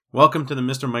Welcome to the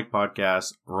Mr. Mike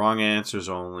podcast, Wrong Answers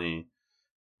Only.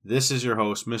 This is your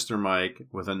host, Mr. Mike,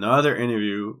 with another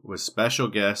interview with special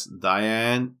guest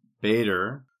Diane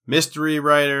Bator, mystery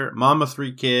writer, mom of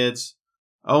 3 kids,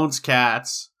 owns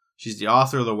cats. She's the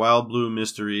author of the Wild Blue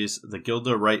Mysteries, the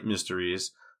Gilda Wright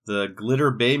Mysteries, the Glitter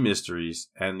Bay Mysteries,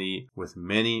 and with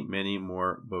many, many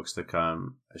more books to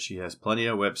come. She has plenty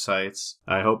of websites.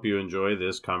 I hope you enjoy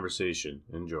this conversation.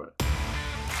 Enjoy.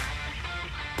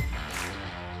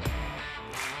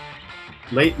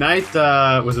 Late night,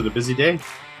 was it a busy day?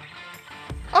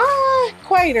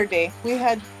 Quieter day.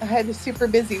 I had a super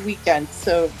busy weekend,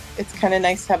 so it's kind of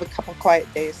nice to have a couple quiet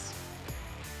days.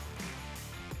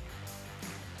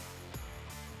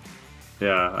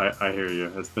 Yeah, I hear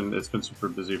you. It's been super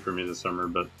busy for me this summer,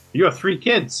 but you have 3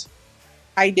 kids.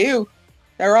 I do.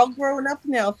 They're all grown up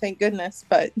now, thank goodness,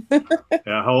 but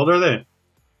Yeah, how old are they?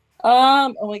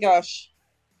 oh my gosh.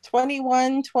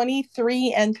 21,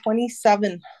 23, and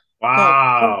 27.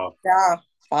 Wow. Yeah,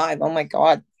 5. Oh my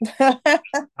God.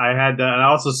 I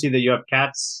also see that you have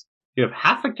cats. You have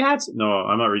half a cat? No,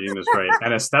 I'm not reading this right.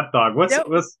 And a stepdog. What's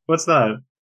that?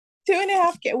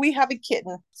 2.5 we have a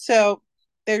kitten. So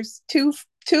there's two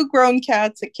grown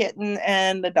cats, a kitten,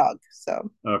 and the dog.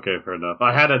 So okay, fair enough.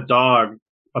 I had a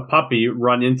puppy,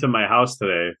 run into my house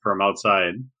today from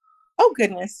outside. Oh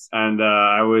goodness. And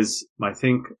I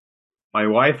think my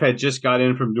wife had just got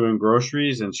in from doing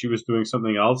groceries and she was doing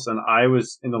something else. And I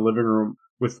was in the living room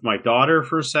with my daughter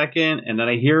for a second. And then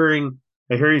I hearing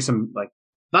some, like,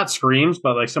 not screams,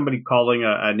 but like somebody calling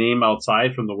a name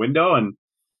outside from the window. And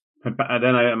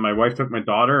then my wife took my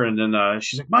daughter and then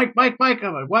she's like, Mike, Mike, Mike.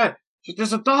 I'm like, what? She's,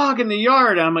 there's a dog in the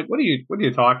yard. And I'm like, what are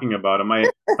you talking about? And my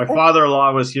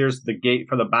father-in-law was here. So the gate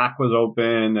for the back was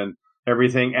open and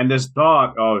everything. And this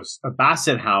dog, a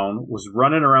basset hound, was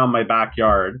running around my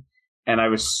backyard. And I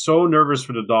was so nervous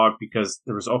for the dog because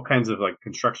there was all kinds of like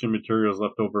construction materials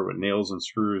left over with nails and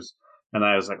screws. And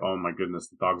I was like, oh my goodness,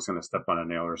 the dog's going to step on a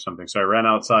nail or something. So I ran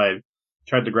outside,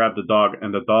 tried to grab the dog,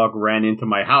 and the dog ran into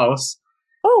my house.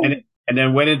 Oh. And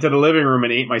then went into the living room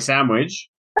and ate my sandwich.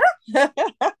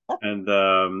 And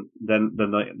then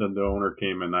the owner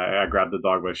came and I grabbed the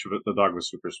dog, but the dog was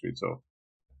super sweet. So,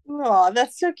 oh,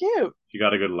 that's so cute. She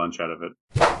got a good lunch out of it.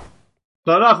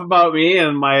 So enough about me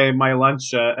and my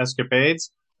lunch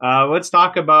escapades. Let's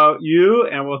talk about you,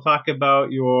 and we'll talk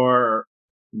about your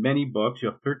many books. You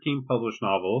have 13 published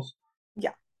novels.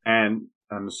 Yeah. And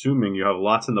I'm assuming you have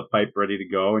lots in the pipe ready to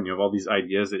go, and you have all these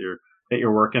ideas that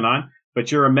you're working on.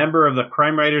 But you're a member of the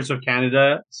Crime Writers of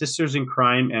Canada, Sisters in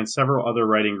Crime, and several other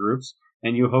writing groups.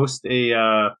 And you host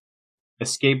a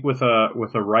Escape with a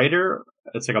Writer.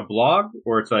 It's like a blog,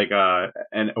 or it's like a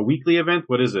weekly event.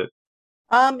 What is it?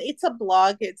 It's a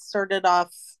blog. It started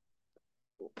off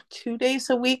 2 days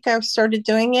a week. I've started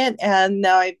doing it, and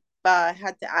now I've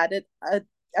had to add it an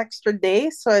extra day,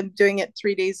 so I'm doing it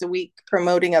 3 days a week,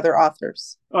 promoting other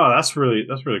authors. Oh, that's really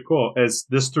cool. Is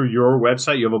this through your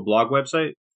website? You have a blog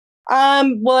website?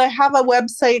 Well, I have a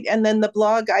website, and then the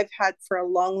blog I've had for a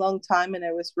long, long time, and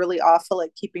I was really awful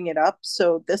at keeping it up.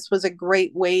 So this was a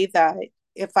great way that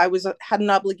if I had an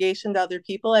obligation to other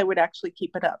people, I would actually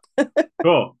keep it up.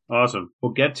 Cool. Awesome.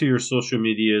 We'll get to your social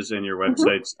medias and your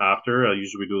websites after. I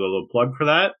usually do a little plug for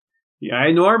that. Yeah,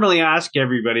 I normally ask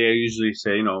everybody, I usually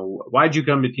say, why'd you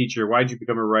become a teacher? Why'd you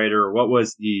become a writer? What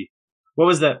was the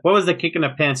kick in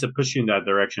the pants that pushed you in that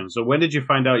direction? So when did you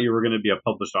find out you were going to be a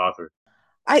published author?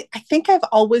 I think I've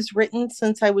always written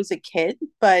since I was a kid,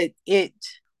 but it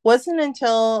wasn't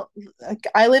until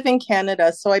I live in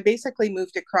Canada. So I basically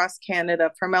moved across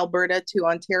Canada from Alberta to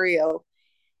Ontario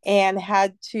and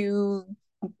had to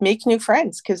make new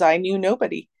friends because I knew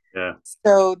nobody. Yeah.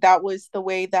 So that was the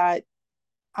way that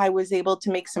I was able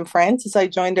to make some friends as I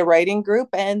joined a writing group,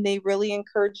 and they really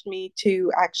encouraged me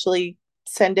to actually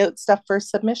send out stuff for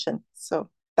submission. So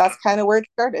that's kind of where it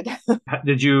started.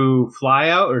 Did you fly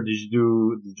out or did you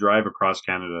do the drive across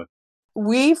Canada?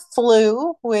 We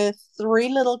flew with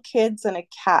 3 little kids and a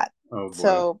cat. Oh, boy.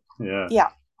 So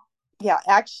yeah.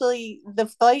 Actually, the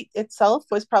flight itself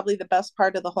was probably the best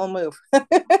part of the whole move.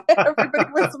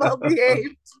 Everybody was well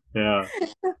behaved. Yeah.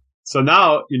 So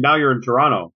now you're in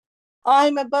Toronto.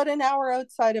 I'm about an hour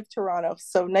outside of Toronto.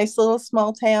 So nice little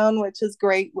small town, which is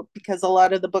great because a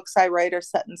lot of the books I write are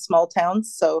set in small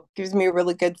towns. So it gives me a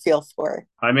really good feel for it.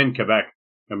 I'm in Quebec.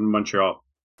 I'm in Montreal.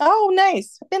 Oh,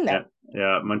 nice. I've been there.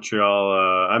 Yeah,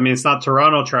 Montreal. It's not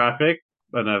Toronto traffic,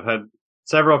 but I've had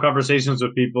several conversations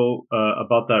with people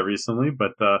about that recently.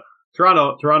 But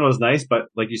Toronto is nice. But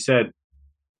like you said,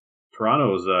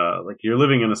 Toronto is like you're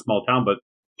living in a small town, but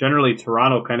generally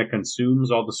Toronto kind of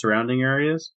consumes all the surrounding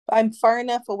areas. I'm far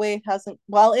enough away. It hasn't,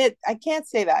 well, I can't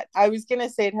say that. I was going to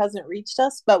say it hasn't reached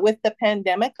us, but with the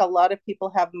pandemic, a lot of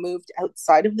people have moved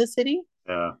outside of the city.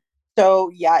 Yeah.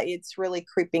 So yeah, it's really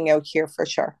creeping out here for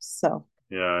sure. So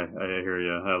Yeah, I hear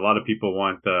you. A lot of people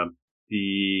want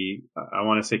the I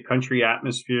want to say country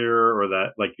atmosphere or that,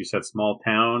 like you said, small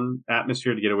town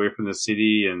atmosphere to get away from the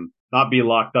city and not be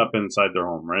locked up inside their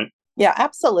home, right? yeah,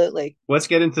 absolutely. Let's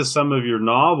get into some of your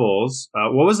novels.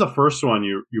 What was the first one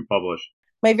you published?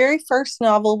 My very first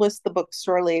novel was The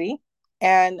Bookstore Lady.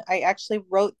 And I actually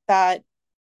wrote that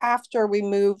after we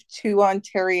moved to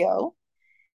Ontario.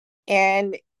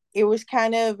 And it was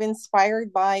kind of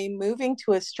inspired by moving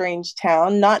to a strange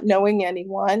town, not knowing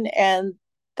anyone. And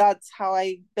that's how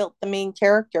I built the main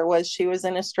character was she was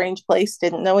in a strange place,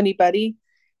 didn't know anybody,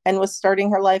 and was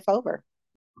starting her life over.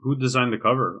 Who designed the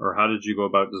cover, or how did you go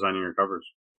about designing your covers?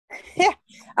 Yeah.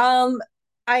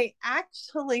 I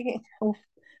actually,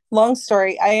 long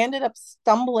story, I ended up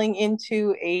stumbling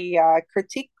into a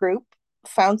critique group,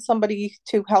 found somebody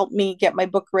to help me get my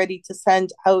book ready to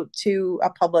send out to a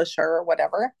publisher or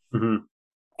whatever. Mm-hmm.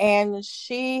 And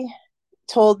she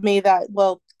told me that,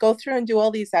 well, go through and do all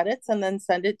these edits and then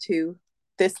send it to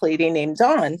this lady named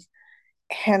Dawn.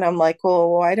 And I'm like, well,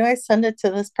 why do I send it to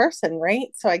this person? Right.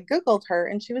 So I Googled her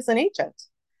and she was an agent.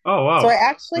 Oh So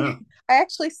wow, yeah. I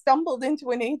actually stumbled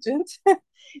into an agent.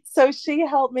 So she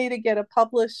helped me to get a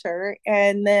publisher.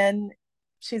 And then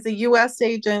she's a US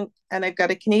agent, and I've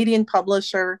got a Canadian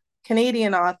publisher,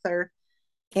 Canadian author.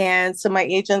 And so my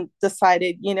agent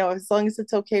decided, as long as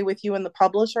it's okay with you and the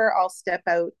publisher, I'll step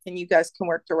out and you guys can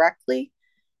work directly.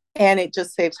 And it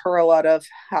just saves her a lot of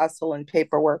hassle and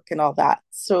paperwork and all that.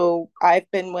 So I've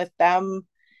been with them.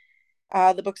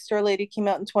 The Bookstore Lady came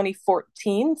out in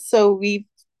 2014. So we've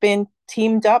been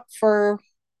teamed up for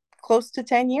close to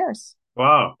 10 years.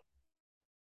 Wow,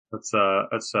 that's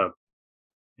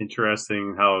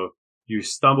interesting how you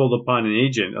stumbled upon an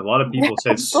agent. A lot of people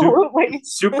said Absolutely.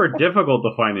 super difficult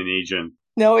to find an agent.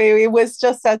 No, it was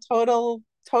just a total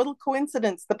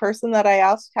coincidence. The person that I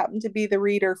asked happened to be the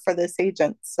reader for this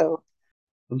agent. So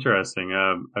Interesting.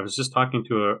 I was just talking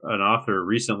to an author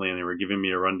recently, and they were giving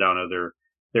me a rundown of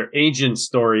their agent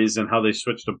stories and how they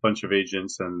switched a bunch of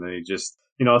agents, and they just,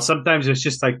 sometimes it's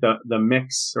just like the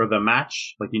mix or the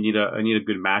match. Like I need a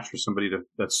good match for somebody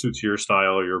that suits your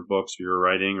style or your books or your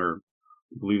writing or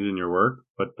believes in your work.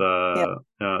 But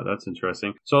yeah. that's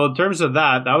interesting. So in terms of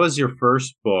that was your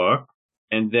first book,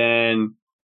 and then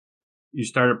you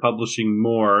started publishing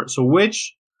more. So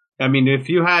if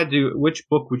you had to, which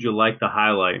book would you like to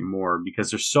highlight more?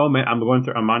 Because there's so many. I'm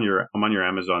on your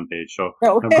Amazon page, so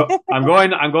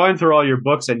I'm going through all your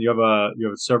books, and you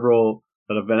have several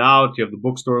that have been out. You have The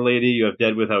Bookstore Lady, you have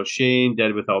Dead Without Shame,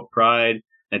 Dead Without Pride,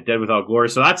 and Dead Without Glory.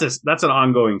 So that's an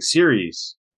ongoing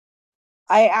series.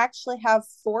 I actually have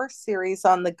 4 series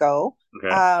on the go.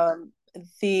 Okay.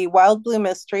 The Wild Blue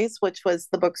Mysteries, which was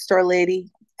The Bookstore Lady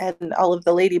and all of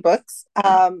the lady books.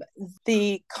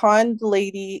 The Conned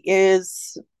Lady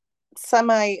is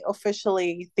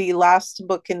semi-officially the last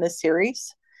book in the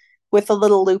series, with a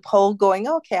little loophole going,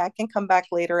 okay, I can come back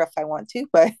later if I want to,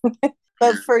 but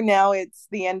but for now it's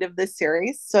the end of the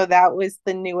series. So that was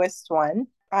the newest one.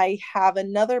 I have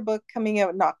another book coming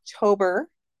out in October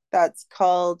that's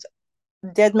called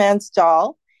Dead Man's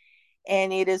Doll,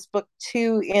 and it is book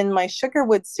 2 in my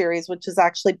Sugarwood series, which is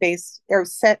actually based or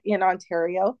set in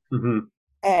Ontario. Mm-hmm.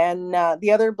 And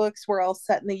the other books were all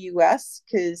set in the US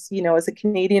because, as a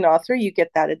Canadian author, you get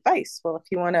that advice. Well, if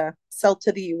you want to sell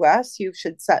to the US, you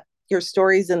should set your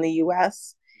stories in the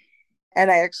US. And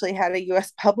I actually had a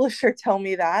US publisher tell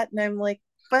me that. And I'm like,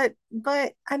 but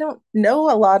I don't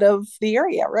know a lot of the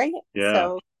area, right?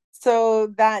 Yeah. So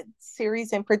that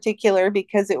series in particular,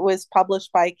 because it was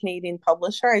published by a Canadian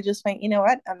publisher, I just went, you know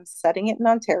what? I'm setting it in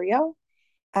Ontario.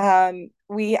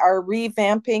 We are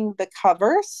revamping the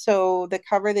cover. So the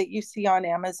cover that you see on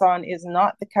Amazon is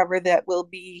not the cover that will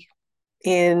be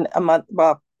in a month,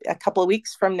 well, a couple of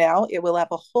weeks from now. It will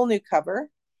have a whole new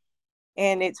cover,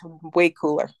 and it's way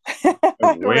cooler.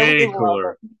 I really Way love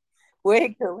cooler. it.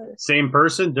 Way cooler. Same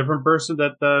person, different person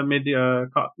that made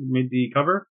the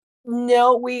cover.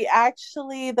 No,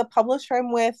 the publisher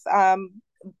I'm with,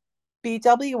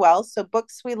 BWL, so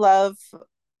Books We Love,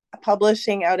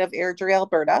 publishing out of Airdrie,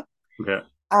 Alberta. Okay.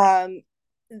 Um,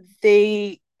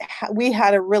 we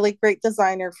had a really great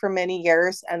designer for many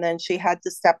years, and then she had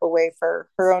to step away for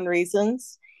her own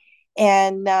reasons.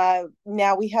 And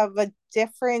now we have a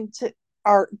different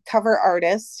cover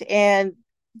artist, and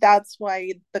that's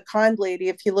why the Conned Lady,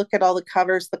 if you look at all the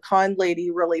covers, the Conned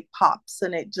Lady really pops,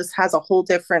 and it just has a whole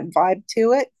different vibe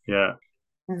to it. Yeah.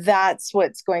 that's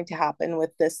what's going to happen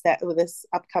with this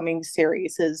upcoming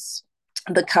series. Is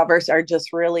the covers are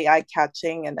just really eye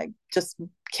catching, and I just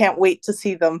can't wait to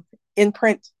see them in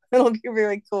print. It'll be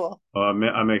very cool. Oh,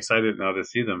 I'm excited now to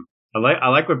see them. I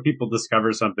like when people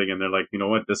discover something and they're like, you know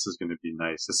what, this is going to be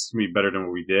nice. This is going to be better than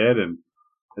what we did, and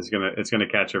it's gonna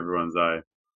catch everyone's eye.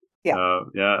 Yeah.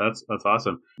 Yeah, that's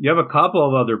awesome. You have a couple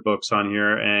of other books on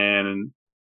here, and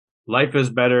Life is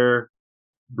Better,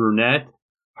 Brunette,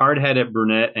 Hard-Headed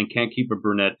Brunette, and Can't Keep a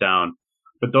Brunette Down.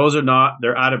 But those are not;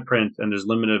 they're out of print, and there's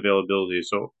limited availability.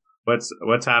 So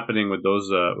what's happening with those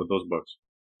books?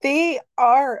 They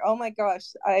are. Oh my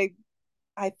gosh.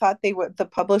 I thought they would the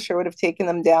publisher would have taken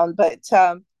them down, but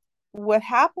what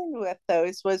happened with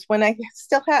those was when I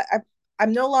still had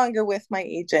I'm no longer with my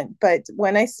agent, but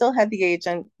when I still had the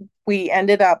agent, we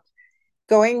ended up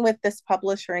going with this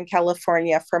publisher in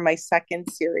California for my second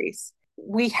series.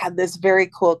 We had this very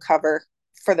cool cover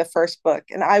for the first book,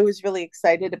 and I was really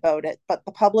excited about it, but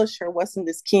the publisher wasn't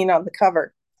as keen on the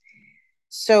cover.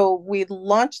 So we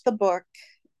launched the book,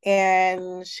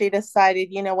 and she decided,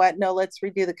 you know what, no, let's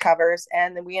redo the covers.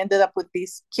 And then we ended up with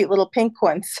these cute little pink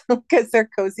ones because they're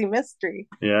cozy mystery.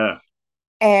 Yeah,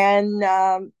 And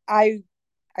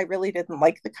I really didn't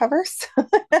like the covers.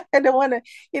 I don't want to,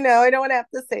 I don't want to have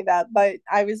to say that, but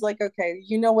I was like, okay,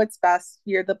 you know what's best.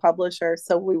 You're the publisher.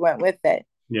 So we went with it.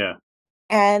 yeah.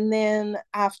 And then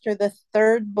after the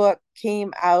third book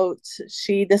came out,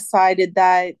 she decided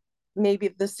that maybe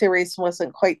the series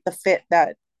wasn't quite the fit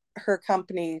that her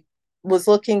company was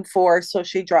looking for. So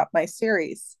she dropped my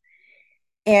series.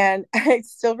 And I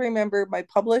still remember my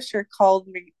publisher called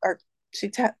me, or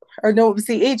or no, it was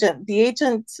the agent. The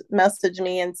agent messaged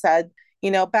me and said,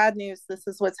 bad news. This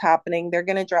is what's happening. They're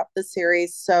going to drop the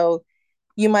series. So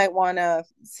you might want to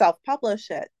self publish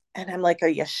it. And I'm like, are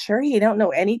you sure you don't know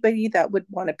anybody that would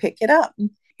want to pick it up?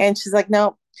 And she's like,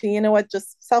 no, you know what?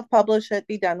 Just self publish it,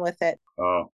 be done with it.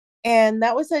 Oh, And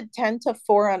that was at 10 to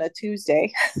 4 on a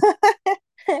Tuesday.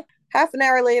 Half an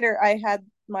hour later, I had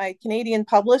my Canadian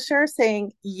publisher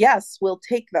saying, yes, we'll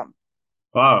take them.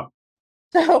 wow.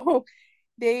 So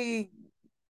they,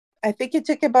 I think it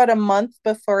took about a month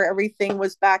before everything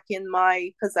was back in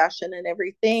my possession and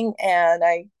everything. And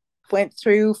I went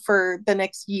through for the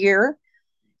next year.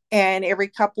 And every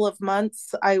couple of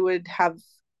months, I would have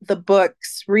the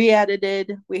books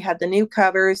re-edited. We had the new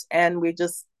covers, and we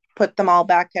just put them all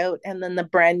back out. And then the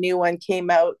brand new one came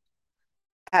out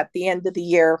at the end of the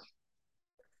year,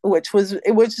 which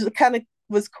kind of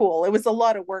was cool. It was a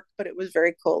lot of work, but it was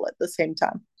very cool at the same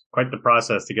time. Quite the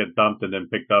process to get dumped and then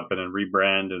picked up and then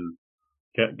rebrand and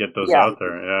get those Yeah. out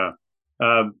there.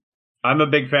 Yeah. I'm a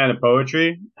big fan of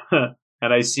poetry,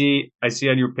 and I see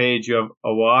on your page you have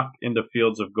A Walk in the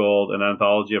Fields of Gold, an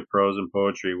anthology of prose and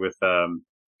poetry with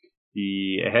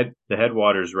the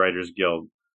Headwaters Writers Guild,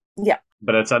 Yeah.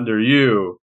 but it's under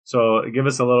you. So give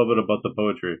us a little bit about the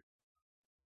poetry.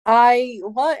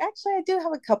 Well, actually, I do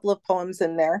have a couple of poems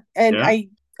in there, and Yeah. I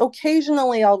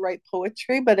occasionally I'll write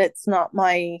poetry, but it's not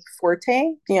my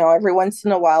forte, every once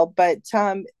in a while. But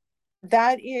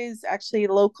that is actually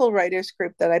a local writers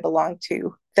group that I belong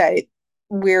to, that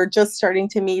we're just starting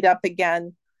to meet up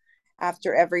again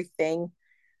after everything.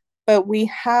 But we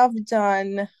have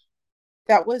done,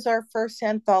 that was our first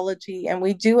anthology, and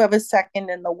we do have a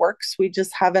second in the works. We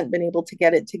just haven't been able to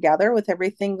get it together with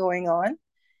everything going on.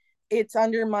 It's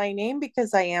under my name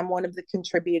because I am one of the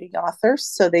contributing authors.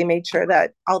 So they made sure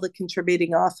that all the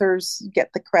contributing authors get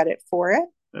the credit for it.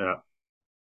 Yeah.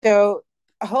 So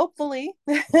hopefully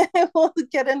we'll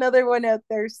get another one out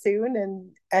there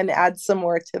soon, and add some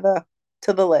more to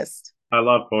the list. I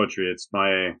love poetry. It's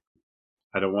my,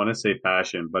 I don't want to say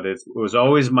passion, but it was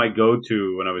always my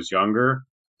go-to when I was younger.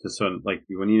 Like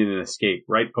when you need an escape,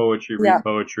 write poetry, read Yeah.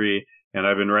 poetry, and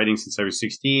I've been writing since I was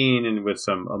 16, and with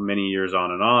some many years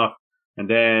on and off. And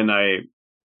then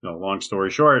long story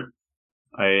short,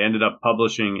 I ended up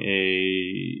publishing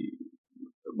a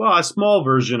small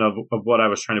version of what I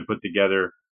was trying to put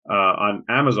together on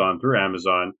Amazon, through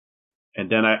Amazon. And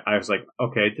then I was like,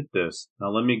 okay, I did this. Now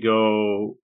let me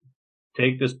go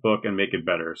take this book and make it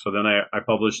better. So then I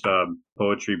published a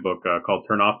poetry book called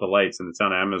Turn Off the Lights, and it's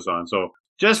on Amazon. So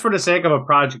just for the sake of a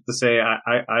project to say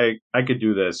I could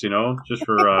do this, just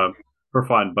for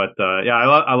fun. But yeah,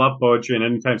 I love poetry, and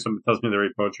anytime someone tells me they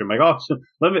read poetry, I'm like, oh,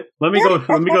 let me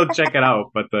go check it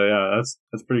out. But yeah,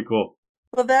 that's pretty cool.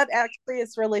 Well, that actually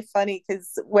is really funny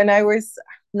because when I was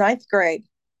ninth grade,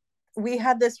 we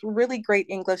had this really great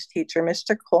English teacher,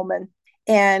 Mr. Coleman,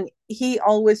 and he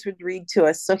always would read to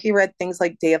us. So he read things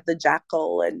like Day of the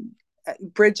Jackal and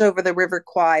Bridge over the River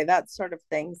Kwai, that sort of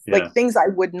things, Yeah. like things I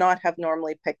would not have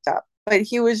normally picked up. but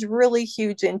he was really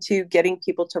huge into getting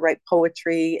people to write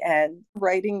poetry and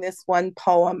writing this one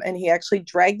poem. And he actually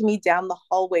dragged me down the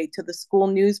hallway to the school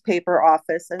newspaper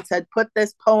office and said, "Put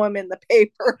this poem in the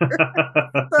paper."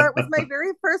 So it was my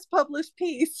very first published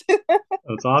piece.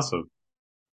 That's awesome.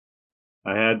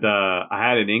 I had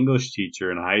an English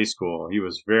teacher in high school. He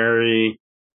was very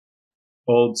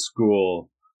old school,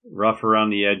 rough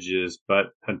around the edges, but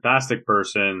fantastic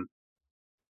person.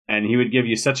 And he would give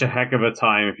you such a heck of a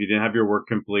time if you didn't have your work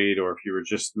complete or if you were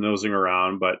just nosing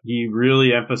around. But he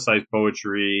really emphasized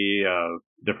poetry,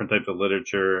 different types of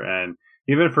literature. And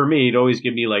even for me, he'd always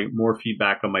give me like more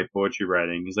feedback on my poetry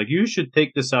writing. He's like, you should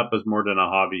take this up as more than a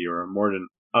hobby or more than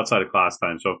outside of class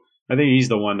time. So I think he's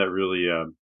the one that really,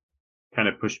 kind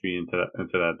of pushed me into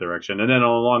that direction. And then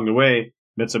along the way,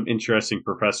 met some interesting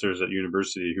professors at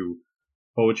university who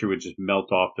poetry would just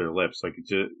melt off their lips. Like, it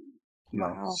just,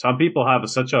 Wow. some people have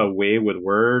such a way with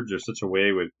words or such a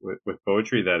way with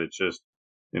poetry that it's just,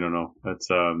 I don't know. It's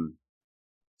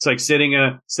like sitting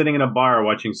in a bar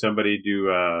watching somebody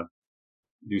do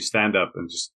stand up and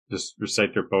just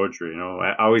recite their poetry.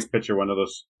 I always picture one of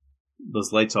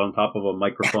those lights on top of a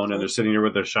microphone and they're sitting there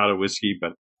with a shot of whiskey.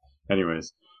 But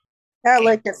anyways, Yeah,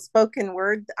 like a spoken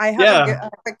word. yeah. I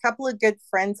have a couple of good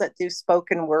friends that do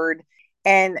spoken word.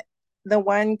 And the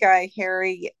one guy,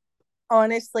 Harry,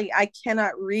 honestly, I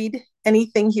cannot read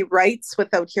anything he writes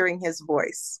without hearing his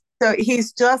voice. So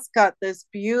he's just got this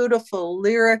beautiful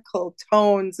lyrical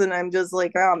tones, and I'm just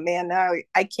like, oh man, now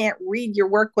I can't read your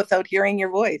work without hearing your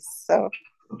voice. So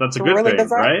That's a it's good really thing,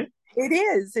 bizarre. right? It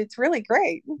is. It's really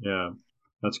great. Yeah,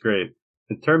 that's great.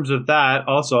 In terms of that,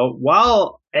 also,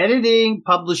 while editing,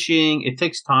 publishing, it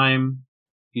takes time.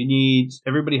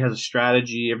 Everybody has a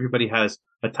strategy. Everybody has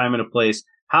a time and a place.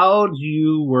 How do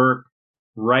you work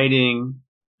writing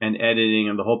and editing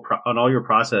and and all your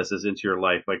processes into your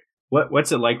life? Like,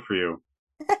 what's it like for you?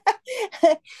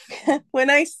 When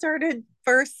I started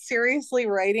first seriously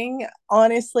writing,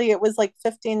 honestly, it was like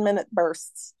 15-minute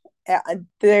bursts.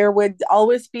 There would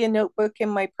always be a notebook in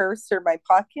my purse or my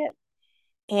pocket.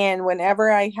 And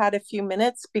whenever I had a few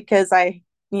minutes, because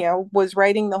was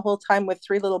writing the whole time with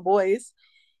three little boys,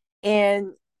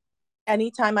 and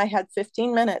anytime I had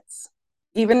 15 minutes,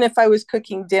 even if I was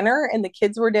cooking dinner and the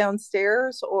kids were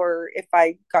downstairs, or if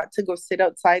I got to go sit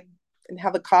outside and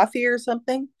have a coffee or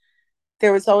something,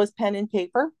 there was always pen and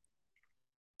paper.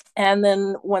 And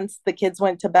then once the kids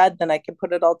went to bed, then I could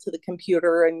put it all to the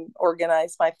computer and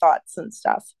organize my thoughts and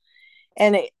stuff.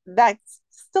 And that's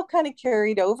still kind of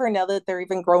carried over now that they're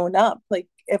even grown up. Like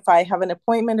if I have an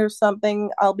appointment or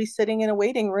something, I'll be sitting in a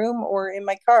waiting room or in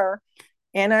my car,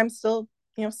 and I'm still,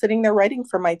 sitting there writing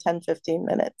for my 10-15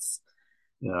 minutes.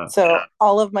 Yeah. So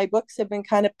all of my books have been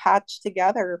kind of patched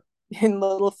together in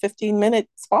little 15-minute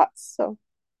spots. So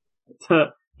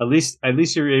At least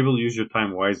you're able to use your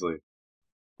time wisely.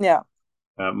 yeah.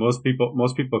 Most people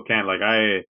can't. Like,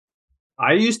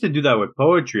 I used to do that with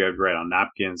poetry. I'd write on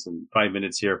napkins and 5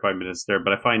 minutes here, 5 minutes there.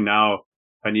 But I find now if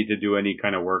I need to do any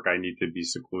kind of work, I need to be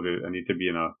secluded. I need to be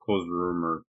in a closed room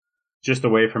or just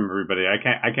away from everybody. I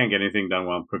can't get anything done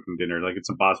while I'm cooking dinner. Like, it's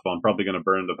impossible. I'm probably going to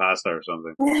burn the pasta or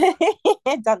something.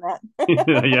 Done that.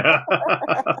 Yeah.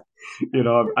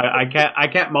 I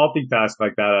can't multitask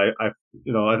like that.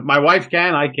 My wife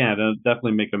can, I can't. It'll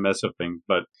definitely make a mess of things,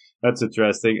 but that's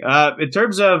interesting. In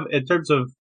terms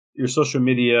of your social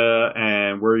media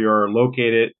and where you're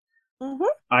located,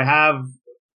 Mm-hmm.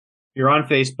 you're on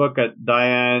Facebook at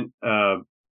Diane,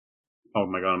 oh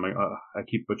my God, I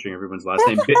keep butchering everyone's last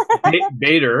name.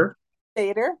 Bator.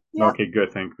 Later. Yeah. Okay,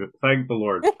 good. Thank the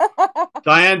Lord.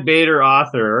 Diane Bator,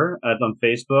 author, on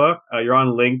Facebook. You're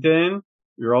on LinkedIn.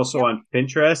 You're also Yep. on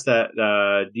Pinterest at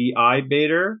Di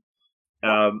Bator.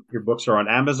 Yep. Your books are on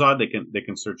Amazon. They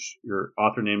can search your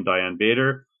author name, Diane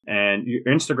Bator, and your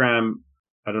Instagram.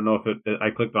 I don't know if I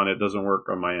clicked on it. It doesn't work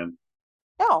on my end.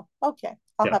 Oh, okay.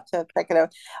 I'll Yeah. have to check it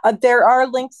out. There are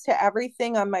links to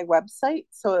everything on my website,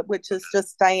 which is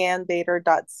just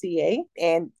dianebator.ca,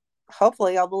 and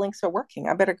hopefully all the links are working.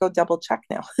 I better go double check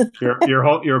now. Yeah,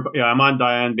 I'm on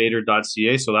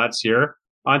dianebator.ca, so that's here.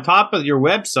 On top of your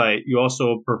website, you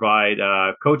also provide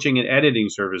coaching and editing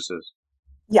services.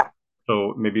 Yeah,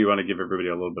 So maybe you want to give everybody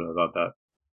a little bit about that.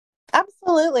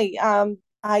 absolutely.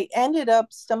 I ended up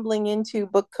stumbling into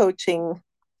book coaching.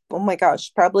 Oh my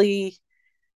gosh, probably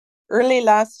early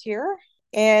last year.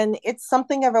 And it's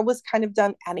something I've always kind of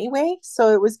done anyway. So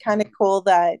it was kind of cool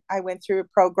that I went through a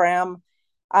program.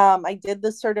 I did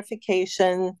the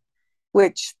certification,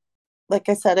 which, like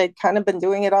I said, I'd kind of been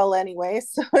doing it all anyway.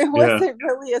 So it Yeah. wasn't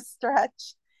really a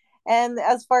stretch. And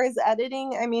as far as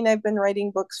editing, I mean, I've been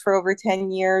writing books for over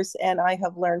 10 years and I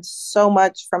have learned so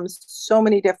much from so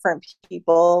many different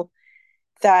people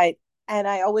that, and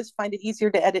I always find it easier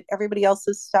to edit everybody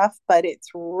else's stuff, but it's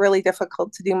really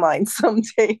difficult to do mine some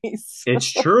days.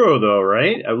 It's true though,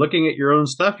 right? Looking at your own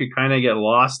stuff, you kind of get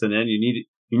lost, and then you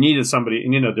needed somebody, you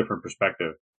need a different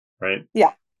perspective, right?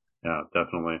 Yeah. Yeah,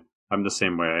 definitely. I'm the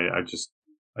same way.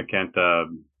 I can't,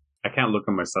 I can't look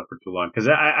at my stuff for too long because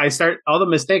I start all the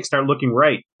mistakes start looking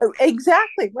right.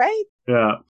 Exactly, right?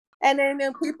 Yeah, And I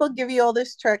know people give you all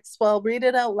these tricks. Well, read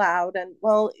it out loud. And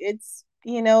well, it's,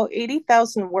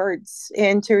 80,000 words.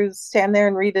 And to stand there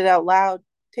and read it out loud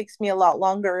takes me a lot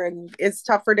longer and it's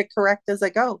tougher to correct as I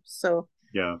go. So,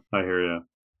 yeah, I hear you.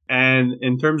 And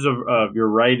in terms of your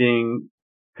writing,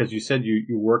 because you said you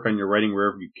work on your writing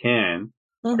wherever you can.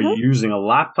 Are you mhm. using a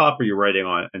laptop? Or are you writing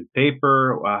on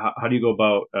paper? How do you go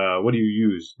about? What do you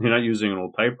use? You're not using an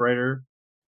old typewriter.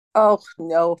 Oh,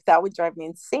 no, that would drive me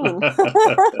insane.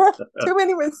 Too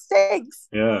many mistakes.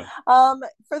 Yeah. Um,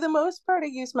 for the most part, I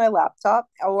use my laptop,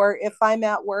 or if I'm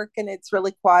at work and it's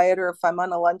really quiet, or if I'm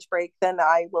on a lunch break, then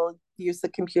I will use the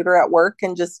computer at work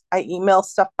and just I email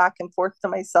stuff back and forth to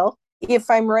myself. If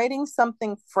I'm writing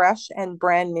something fresh and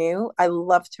brand new, I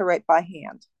love to write by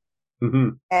hand. Hmm.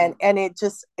 And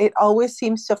it always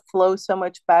seems to flow so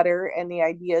much better and the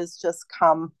ideas just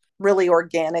come really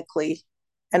organically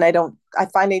and I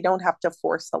find I don't have to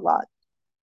force a lot.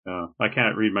 Yeah. I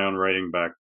can't read my own writing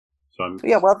back, so I'm.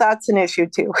 Yeah, well, that's an issue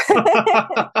too.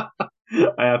 I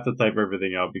have to type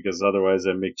everything out because otherwise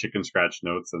I make chicken scratch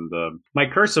notes, and my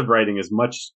cursive writing is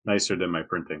much nicer than my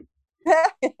printing.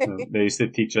 They used to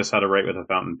teach us how to write with a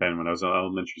fountain pen when I was in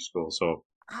elementary school, so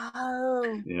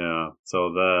Oh, yeah.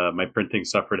 So the my printing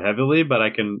suffered heavily, but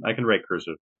I can write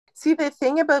cursive. see, the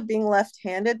thing about being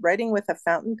left-handed, writing with a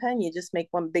fountain pen, you just make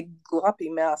one big gloppy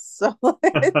mess. So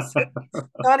it's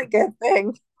not a good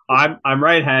thing. I'm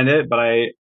right-handed, but I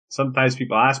sometimes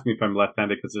people ask me if I'm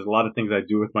left-handed because there's a lot of things I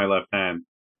do with my left hand,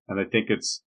 and I think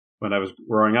it's when I was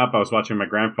growing up, I was watching my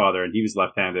grandfather, and he was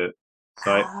left-handed,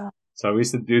 so I Ah, so I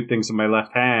used to do things with my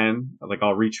left hand, like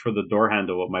I'll reach for the door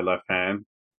handle with my left hand,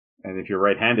 and if you're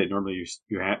right-handed, normally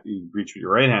you reach with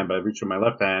your right hand, but I reach with my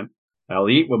left hand. I'll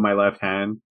eat with my left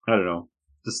hand. I don't know,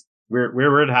 just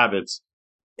weird habits.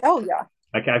 oh yeah,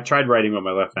 I've tried writing with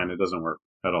my left hand; it doesn't work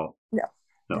at all. no,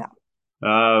 No.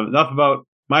 no. Enough about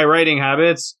my writing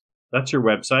habits. That's your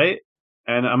website.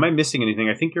 And am I missing anything?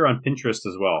 I think you're on Pinterest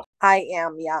as well. I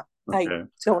am, yeah. I Okay.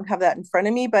 don't have that in front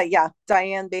of me, but yeah,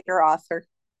 Diane Bator, author.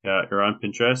 Yeah, you're on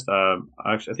Pinterest.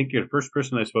 Actually, I think you're the first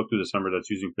person I spoke to this summer that's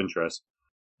using Pinterest.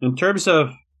 In terms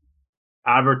of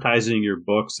advertising your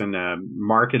books and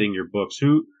marketing your books,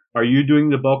 who are you doing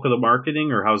the bulk of the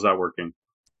marketing, or how's that working?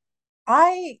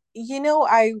 I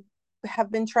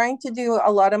have been trying to do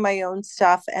a lot of my own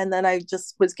stuff, and then I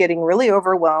just was getting really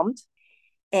overwhelmed.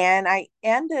 And I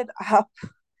ended up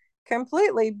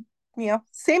completely,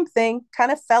 same thing,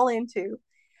 kind of fell into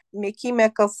Mickey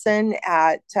Mickelson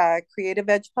at Creative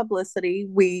Edge Publicity.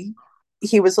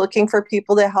 He was looking for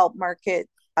people to help market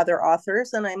other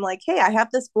authors, and I'm like, hey, I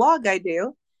have this blog I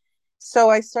do. So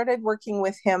I started working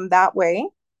with him that way.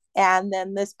 And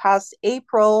then this past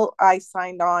April, I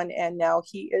signed on, and now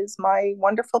he is my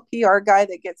wonderful PR guy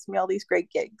that gets me all these great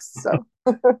gigs. So,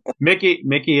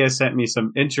 Mickey has sent me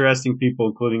some interesting people,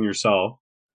 including yourself.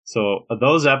 So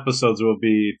those episodes will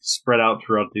be spread out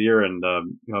throughout the year, and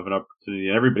you'll have an opportunity.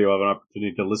 Everybody will have an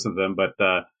opportunity to listen to them. But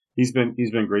he's been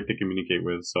great to communicate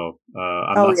with. So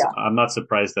oh, yeah. I'm not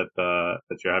surprised that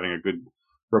you're having a good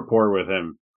rapport with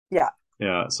him. Yeah.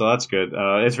 Yeah, so that's good.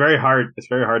 It's very hard. It's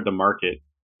very hard to market.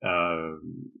 A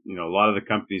lot of the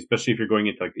companies, especially if you're going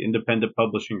into like independent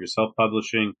publishing or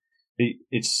self-publishing,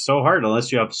 it's so hard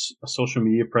unless you have a social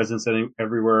media presence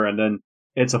everywhere, and then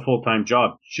it's a full-time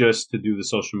job just to do the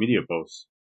social media posts.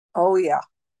 Oh, yeah.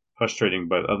 Frustrating,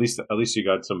 but at least you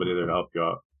got somebody there to help you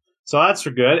out. So that's for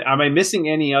good. Am I missing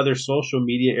any other social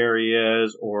media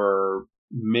areas or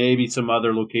maybe some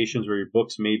other locations where your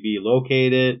books may be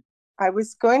located? I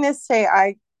was going to say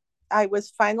I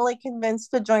was finally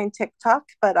convinced to join TikTok,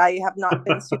 but I have not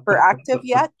been super active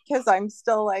yet because I'm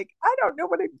still like, I don't know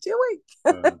what I'm doing.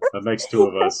 That makes two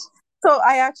of us. So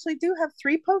I actually do have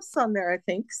 3 posts on there, I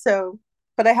think. So,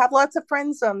 but I have lots of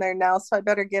friends on there now, so I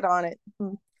better get on it.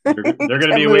 They're going to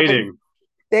Get be moving. waiting.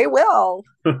 They will.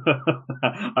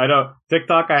 I don't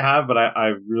TikTok I have, but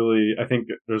I think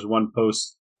there's one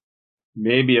post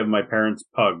maybe of my parents'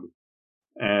 pug,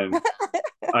 and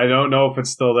I don't know if it's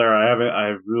still there.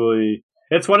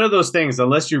 It's one of those things.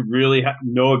 Unless you really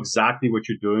know exactly what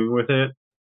you're doing with it,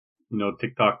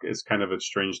 TikTok is kind of a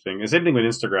strange thing. The same thing with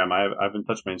Instagram. I haven't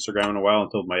touched my Instagram in a while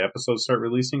until my episodes start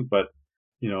releasing, but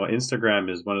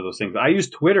Instagram is one of those things. I use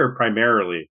Twitter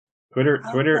primarily.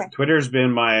 Okay. Twitter's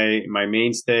been my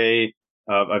mainstay.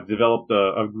 I've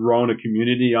grown a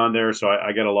community on there, so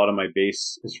I get a lot of my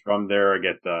base is from there.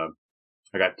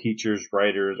 I got teachers,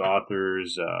 writers,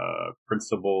 authors,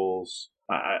 principals.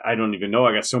 I don't even know.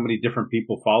 I got so many different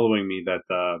people following me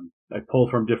that I pull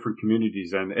from different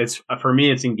communities, and it's for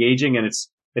me, it's engaging, and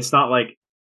it's not like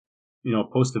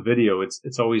post a video.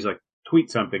 It's always like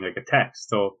tweet something like a text.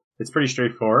 So it's pretty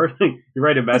straightforward. You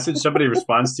write a message, somebody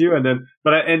responds to you, and then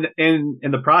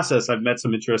in the process, I've met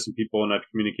some interesting people, and I've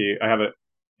communicated. I have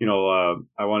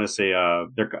I want to say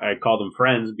I call them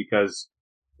friends because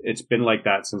it's been like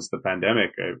that since the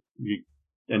pandemic. You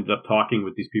end up talking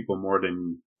with these people more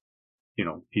than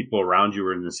people around you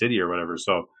or in the city or whatever.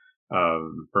 So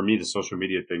for me, the social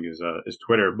media thing is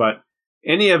Twitter. But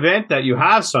any event that you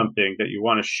have something that you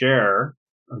want to share,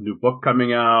 a new book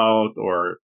coming out,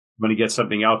 or want to get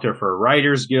something out there for a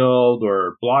writers guild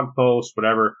or blog post,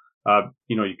 whatever,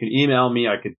 you can email me.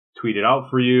 I could tweet it out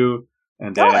for you.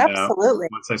 And then Oh, absolutely.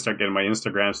 once I start getting my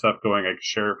Instagram stuff going, I can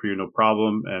share it for you, no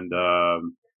problem. And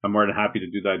I'm more than happy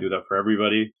to do that. I do that for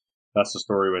everybody. That's the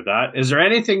story with that. Is there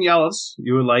anything else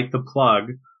you would like to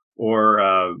plug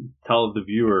or tell the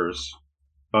viewers?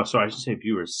 Oh, sorry, I should say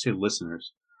viewers, say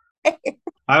listeners.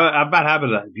 I'm bad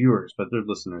habit of viewers, but they're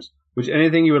listeners.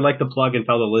 Anything you would like to plug and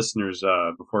tell the listeners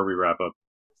before we wrap up?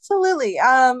 Absolutely.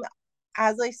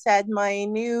 As I said, my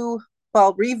new,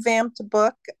 revamped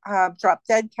book, Drop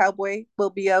Dead Cowboy, will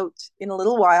be out in a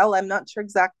little while. I'm not sure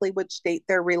exactly which date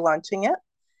they're relaunching it,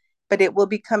 but it will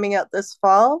be coming out this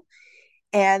fall.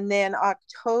 And then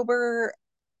October,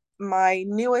 my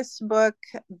newest book,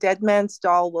 Dead Man's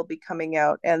Doll, will be coming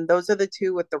out. And those are the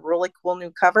two with the really cool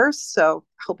new covers. So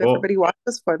I hope everybody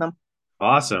watches for them.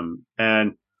 Awesome.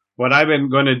 And what I've been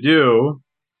going to do,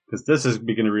 because this is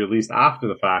going to be released after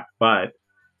the fact, but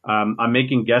I'm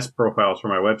making guest profiles for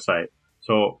my website.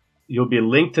 So you'll be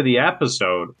linked to the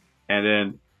episode, and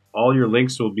then all your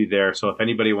links will be there. So if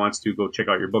anybody wants to go check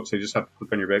out your books, they just have to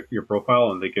click on your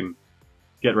profile, and they can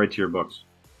get right to your books.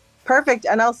 Perfect.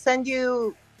 And I'll send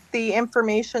you the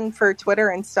information for Twitter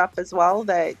and stuff as well,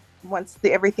 that once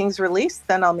everything's released,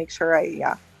 then I'll make sure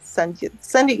I send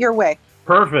it your way.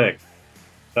 Perfect.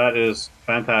 That is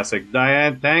fantastic.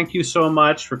 Diane, thank you so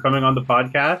much for coming on the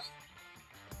podcast.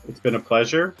 It's been a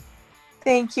pleasure.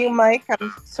 Thank you, Mike.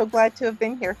 I'm so glad to have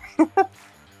been here. I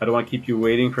don't want to keep you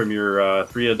waiting from your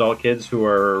 3 adult kids who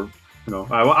are,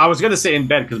 I was going to say in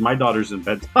bed because my daughter's in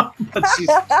bed, but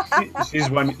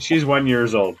she's 1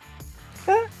 year old.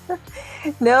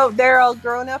 No, they're all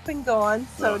grown up and gone.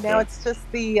 So okay. Now it's just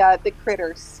the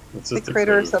critters. The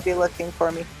critters will be looking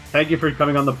for me. Thank you for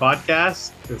coming on the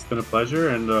podcast. It's been a pleasure,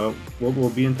 and we'll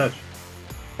be in touch.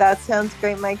 That sounds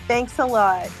great, Mike. Thanks a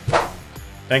lot.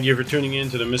 Thank you for tuning in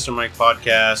to the Mr. Mike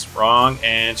podcast, Wrong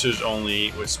Answers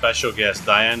Only, with special guest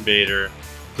Diane Bator.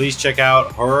 Please check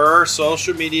out her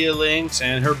social media links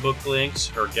and her book links,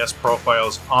 her guest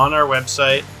profiles on our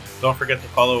website. Don't forget to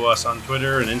follow us on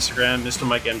Twitter and Instagram, Mr.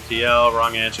 Mike MTL,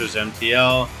 Wrong Answers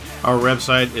MTL. Our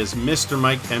website is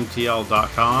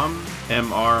mrmikemtl.com,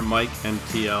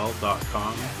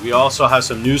 mrmikemtl.com. We also have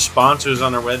some new sponsors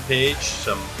on our webpage,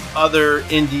 some other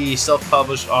indie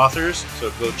self-published authors,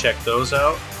 so go check those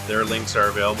out. Their links are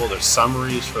available. Their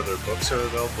summaries for their books are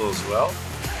available as well.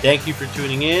 Thank you for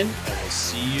tuning in, and we'll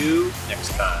see you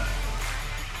next time.